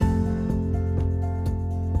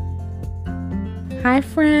Hi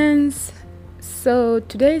friends, so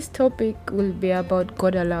today's topic will be about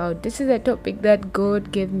God allowed. This is a topic that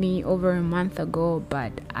God gave me over a month ago,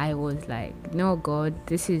 but I was like, no God,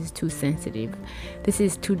 this is too sensitive, this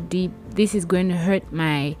is too deep, this is going to hurt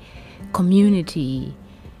my community.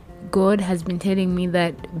 God has been telling me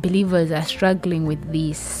that believers are struggling with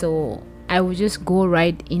this, so I will just go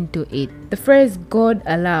right into it. The phrase God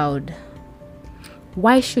allowed.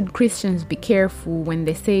 Why should Christians be careful when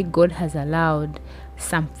they say God has allowed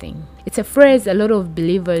something? It's a phrase a lot of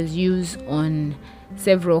believers use on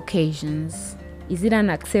several occasions. Is it an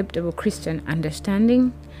acceptable Christian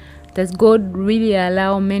understanding? Does God really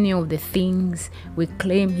allow many of the things we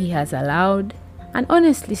claim He has allowed? And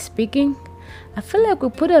honestly speaking, I feel like we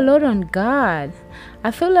put a lot on God.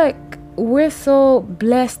 I feel like we're so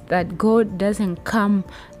blessed that God doesn't come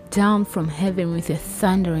down from heaven with a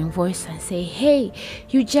thundering voice and say, hey,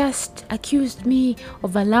 you just accused me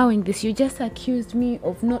of allowing this, you just accused me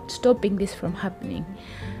of not stopping this from happening.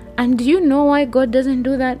 And do you know why God doesn't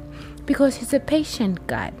do that? Because He's a patient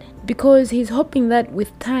God, because He's hoping that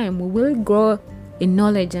with time we will grow in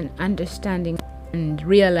knowledge and understanding and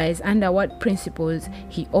realize under what principles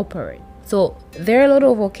He operates. So there are a lot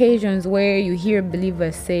of occasions where you hear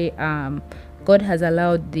believers say, God has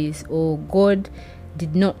allowed this, or God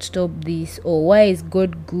did not stop this, or why is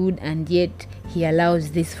God good and yet He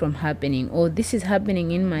allows this from happening, or this is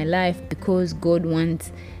happening in my life because God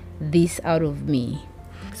wants this out of me.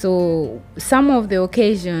 So some of the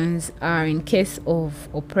occasions are in case of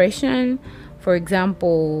oppression. For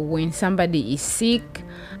example, when somebody is sick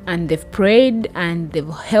and they've prayed and they've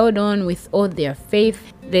held on with all their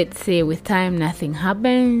faith, let's say with time nothing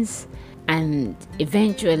happens, and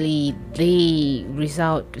eventually they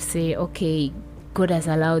resort to say, okay, God has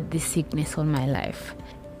allowed this sickness on my life.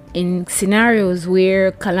 In scenarios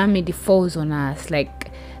where calamity falls on us,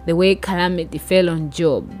 like the way calamity fell on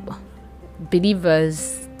Job,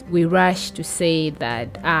 believers, we rush to say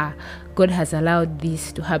that, God has allowed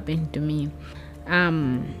this to happen to me.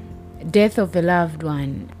 Death of a loved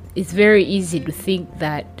one. It's very easy to think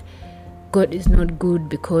that God is not good,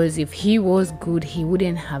 because if He was good, He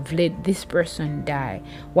wouldn't have let this person die.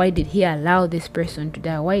 Why did He allow this person to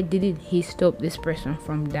die? Why didn't He stop this person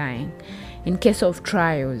from dying? In case of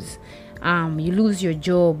trials, you lose your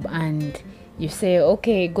job and you say,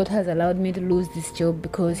 okay, God has allowed me to lose this job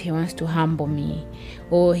because He wants to humble me,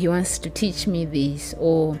 or He wants to teach me this.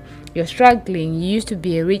 Or you're struggling, you used to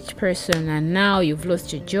be a rich person and now you've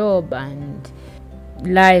lost your job and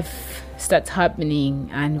life starts happening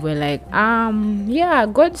and we're like, yeah,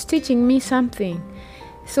 God's teaching me something.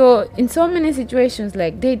 So in so many situations,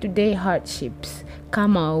 like day-to-day hardships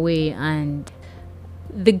come our way, and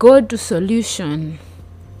the go-to solution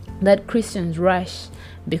that Christians rush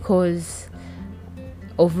because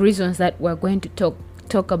of reasons that we're going to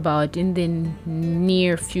talk about in the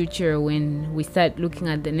near future when we start looking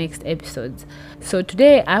at the next episodes. So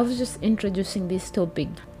today I was just introducing this topic.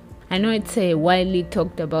 I know it's a widely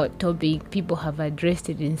talked about topic. People have addressed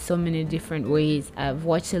it in so many different ways. I've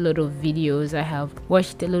watched a lot of videos. I have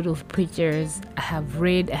watched a lot of preachers. I have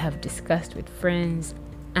read. I have discussed with friends.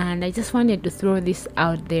 And I just wanted to throw this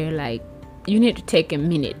out there. Like, you need to take a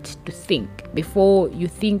minute to think before you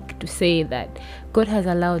think to say that God has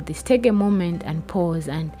allowed this. Take a moment and pause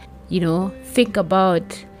and, think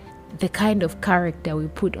about the kind of character we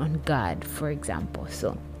put on God, for example.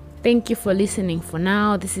 So thank you for listening. For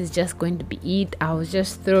now, this is just going to be it. I was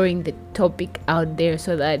just throwing the topic out there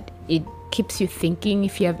so that it keeps you thinking.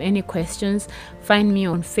 If you have any questions, find me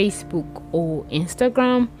on Facebook or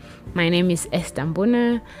Instagram. My name is Esther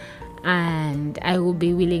Mbona, and I will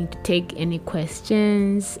be willing to take any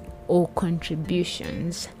questions or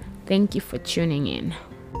contributions. Thank you for tuning in.